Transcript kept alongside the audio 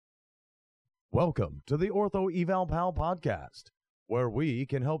Welcome to the Ortho Eval Pal podcast, where we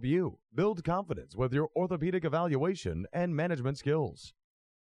can help you build confidence with your orthopedic evaluation and management skills.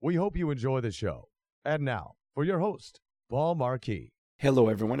 We hope you enjoy the show. And now, for your host, Paul Marquis. Hello,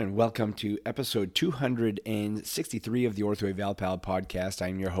 everyone, and welcome to episode 263 of the Ortho Eval Pal podcast.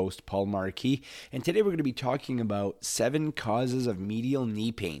 I'm your host, Paul Marquis, and today we're going to be talking about 7 causes of medial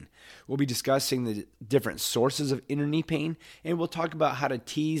knee pain. We'll be discussing the different sources of inner knee pain, and we'll talk about how to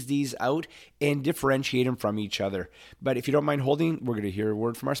tease these out and differentiate them from each other. But if you don't mind holding, we're going to hear a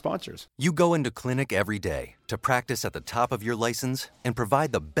word from our sponsors. You go into clinic every day to practice at the top of your license and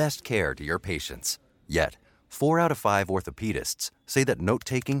provide the best care to your patients. Yet, 4 out of 5 orthopedists say that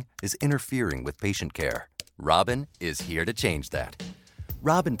note-taking is interfering with patient care. Robin is here to change that.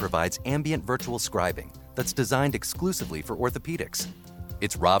 Robin provides ambient virtual scribing that's designed exclusively for orthopedics.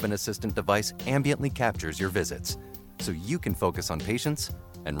 Its Robin Assistant device ambiently captures your visits, so you can focus on patients,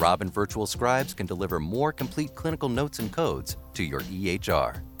 and Robin Virtual Scribes can deliver more complete clinical notes and codes to your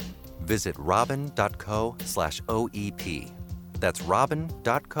EHR. Visit robin.co/OEP. That's robin.co/OEP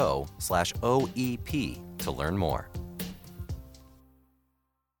to learn more.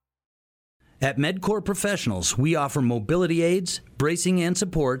 At MedCore Professionals, we offer mobility aids, bracing and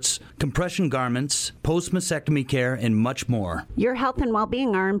supports, compression garments, post-mastectomy care, and much more. Your health and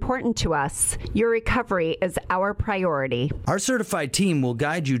well-being are important to us. Your recovery is our priority. Our certified team will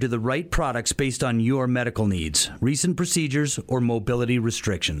guide you to the right products based on your medical needs, recent procedures, or mobility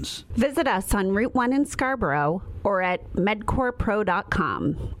restrictions. Visit us on Route 1 in Scarborough or at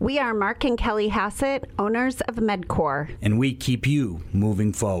medcorepro.com. We are Mark and Kelly Hassett, owners of MedCore. And we keep you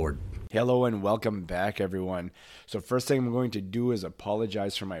moving forward. Hello and welcome back, everyone. So first thing I'm going to do is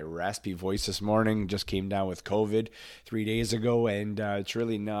apologize for my raspy voice this morning. Just came down with COVID 3 days ago, and it's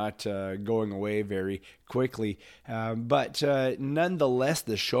really not going away very quickly. But nonetheless,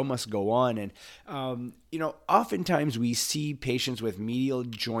 the show must go on. And, oftentimes we see patients with medial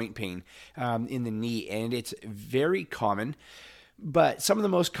joint pain in the knee, and it's very common. But some of the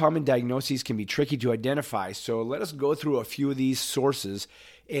most common diagnoses can be tricky to identify. So let us go through a few of these sources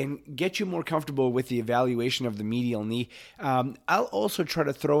and get you more comfortable with the evaluation of the medial knee. I'll also try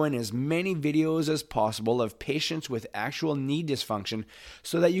to throw in as many videos as possible of patients with actual knee dysfunction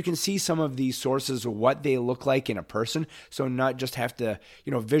so that you can see some of these sources, what they look like in a person. So not just have to,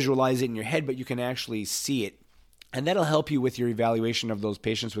 visualize it in your head, but you can actually see it. And that'll help you with your evaluation of those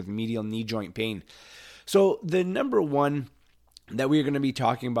patients with medial knee joint pain. So the number one that we're going to be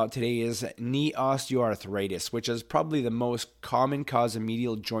talking about today is knee osteoarthritis, which is probably the most common cause of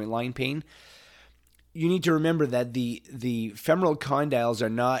medial joint line pain. You need to remember that the femoral condyles are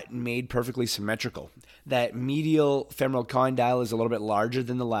not made perfectly symmetrical. That medial femoral condyle is a little bit larger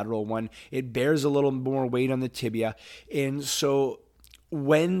than the lateral one. It bears a little more weight on the tibia. And so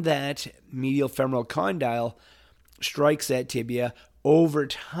when that medial femoral condyle strikes that tibia, over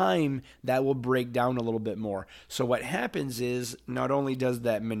time, that will break down a little bit more. So what happens is not only does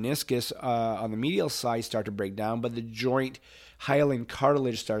that meniscus on the medial side start to break down, but the joint hyaline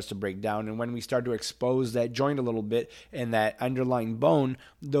cartilage starts to break down. And when we start to expose that joint a little bit and that underlying bone,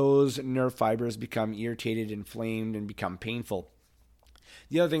 those nerve fibers become irritated, inflamed, and become painful.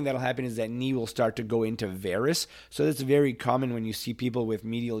 The other thing that'll happen is that knee will start to go into varus. So that's very common when you see people with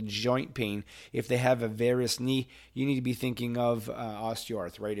medial joint pain. If they have a varus knee, you need to be thinking of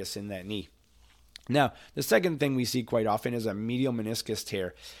osteoarthritis in that knee. Now, the second thing we see quite often is a medial meniscus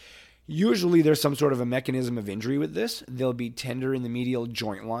tear. Usually there's some sort of a mechanism of injury with this. They'll be tender in the medial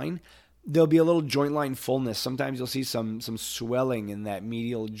joint line. There'll be a little joint line fullness. Sometimes you'll see some swelling in that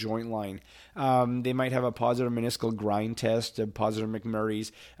medial joint line. They might have a positive meniscal grind test, a positive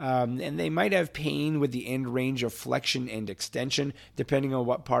McMurray's, and they might have pain with the end range of flexion and extension, depending on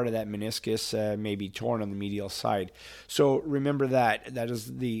what part of that meniscus may be torn on the medial side. So remember that. That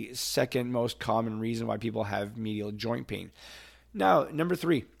is the second most common reason why people have medial joint pain. Now, number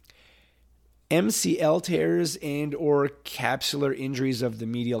 3. MCL tears and or capsular injuries of the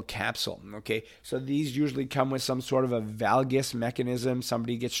medial capsule. Okay, so these usually come with some sort of a valgus mechanism.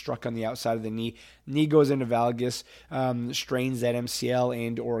 Somebody gets struck on the outside of the knee. Knee goes into valgus, strains that MCL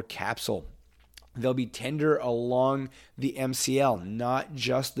and or capsule. They'll be tender along the MCL, not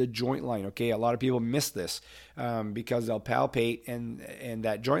just the joint line. Okay, a lot of people miss this because they'll palpate and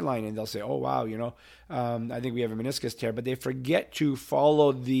that joint line and they'll say, "Oh wow, I think we have a meniscus tear," but they forget to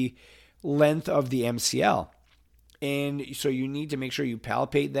follow the length of the MCL. And so you need to make sure you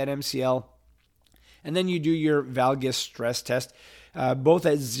palpate that MCL. And then you do your valgus stress test, both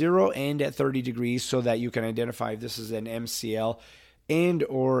at 0 and at 30 degrees so that you can identify if this is an MCL and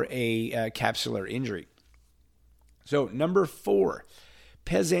or a capsular injury. So number 4,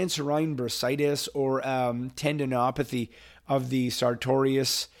 Pezantserine bursitis or tendinopathy of the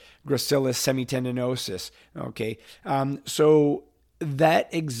sartorius gracilis semitendinosus. Okay, so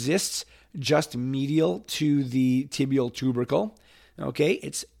that exists just medial to the tibial tubercle. Okay,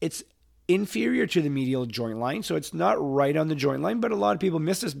 it's inferior to the medial joint line, so it's not right on the joint line, but a lot of people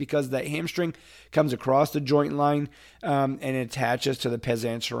miss this because that hamstring comes across the joint line and attaches to the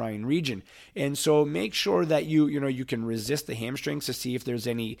Pezantserine region. And so make sure that you can resist the hamstrings to see if there's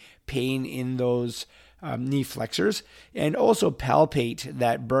any pain in those knee flexors, and also palpate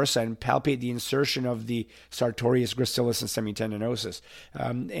that bursa and palpate the insertion of the sartorius gracilis and semitendinosus,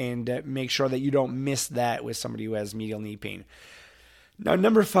 and make sure that you don't miss that with somebody who has medial knee pain. Now,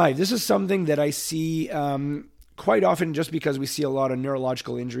 number 5, this is something that I see quite often just because we see a lot of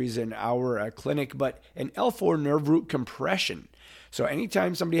neurological injuries in our clinic, but an L4 nerve root compression. So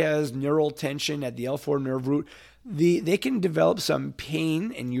anytime somebody has neural tension at the L4 nerve root, they can develop some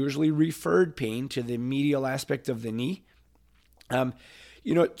pain, and usually referred pain, to the medial aspect of the knee.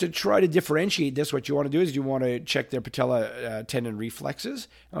 To try to differentiate this, what you want to do is you want to check their patella tendon reflexes.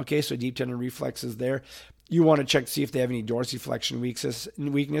 Okay, so deep tendon reflexes there. You want to check to see if they have any dorsiflexion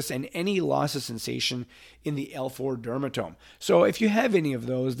weakness and any loss of sensation in the L4 dermatome. So if you have any of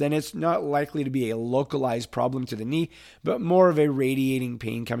those, then it's not likely to be a localized problem to the knee, but more of a radiating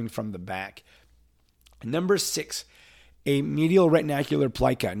pain coming from the back. Number 6, a medial retinacular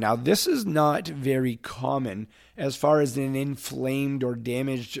plica. Now, this is not very common as far as an inflamed or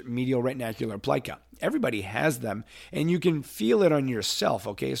damaged medial retinacular plica. Everybody has them, and you can feel it on yourself,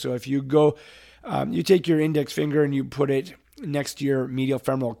 okay? So if you go, you take your index finger and you put it next to your medial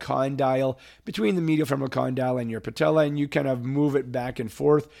femoral condyle, between the medial femoral condyle and your patella, and you kind of move it back and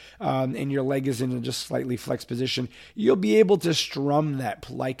forth, and your leg is in a just slightly flexed position, you'll be able to strum that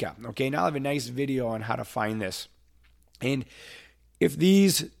plica. Okay, now I have a nice video on how to find this. And if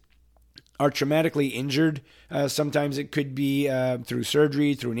these are traumatically injured, sometimes it could be through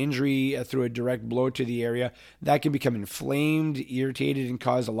surgery, through an injury, through a direct blow to the area, that can become inflamed, irritated, and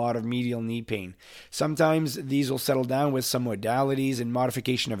cause a lot of medial knee pain. Sometimes these will settle down with some modalities and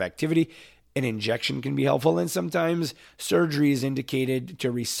modification of activity. An injection can be helpful, and sometimes surgery is indicated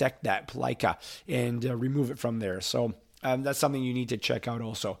to resect that plica and remove it from there. So that's something you need to check out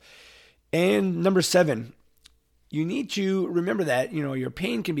also. And number 7, you need to remember that, your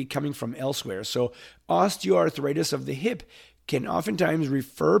pain can be coming from elsewhere. So osteoarthritis of the hip can oftentimes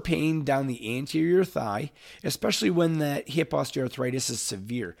refer pain down the anterior thigh, especially when that hip osteoarthritis is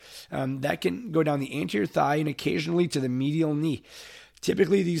severe. That can go down the anterior thigh and occasionally to the medial knee.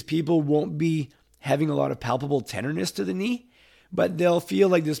 Typically, these people won't be having a lot of palpable tenderness to the knee, but they'll feel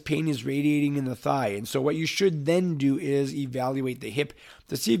like this pain is radiating in the thigh. And so what you should then do is evaluate the hip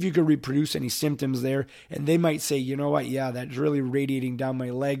to see if you can reproduce any symptoms there. And they might say, you know what, yeah, that's really radiating down my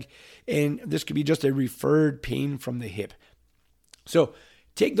leg. And this could be just a referred pain from the hip. So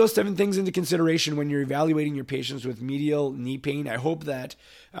take those 7 things into consideration when you're evaluating your patients with medial knee pain. I hope that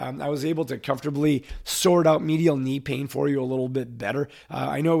I was able to comfortably sort out medial knee pain for you a little bit better.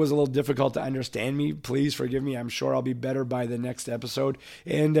 I know it was a little difficult to understand me. Please forgive me. I'm sure I'll be better by the next episode,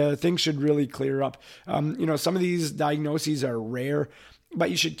 and things should really clear up. Some of these diagnoses are rare,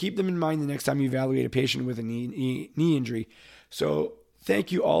 but you should keep them in mind the next time you evaluate a patient with a knee injury. So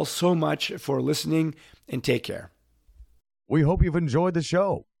thank you all so much for listening, and take care. We hope you've enjoyed the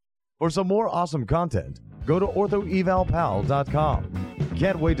show. For some more awesome content, go to orthoevalpal.com.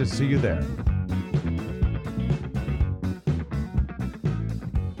 Can't wait to see you there.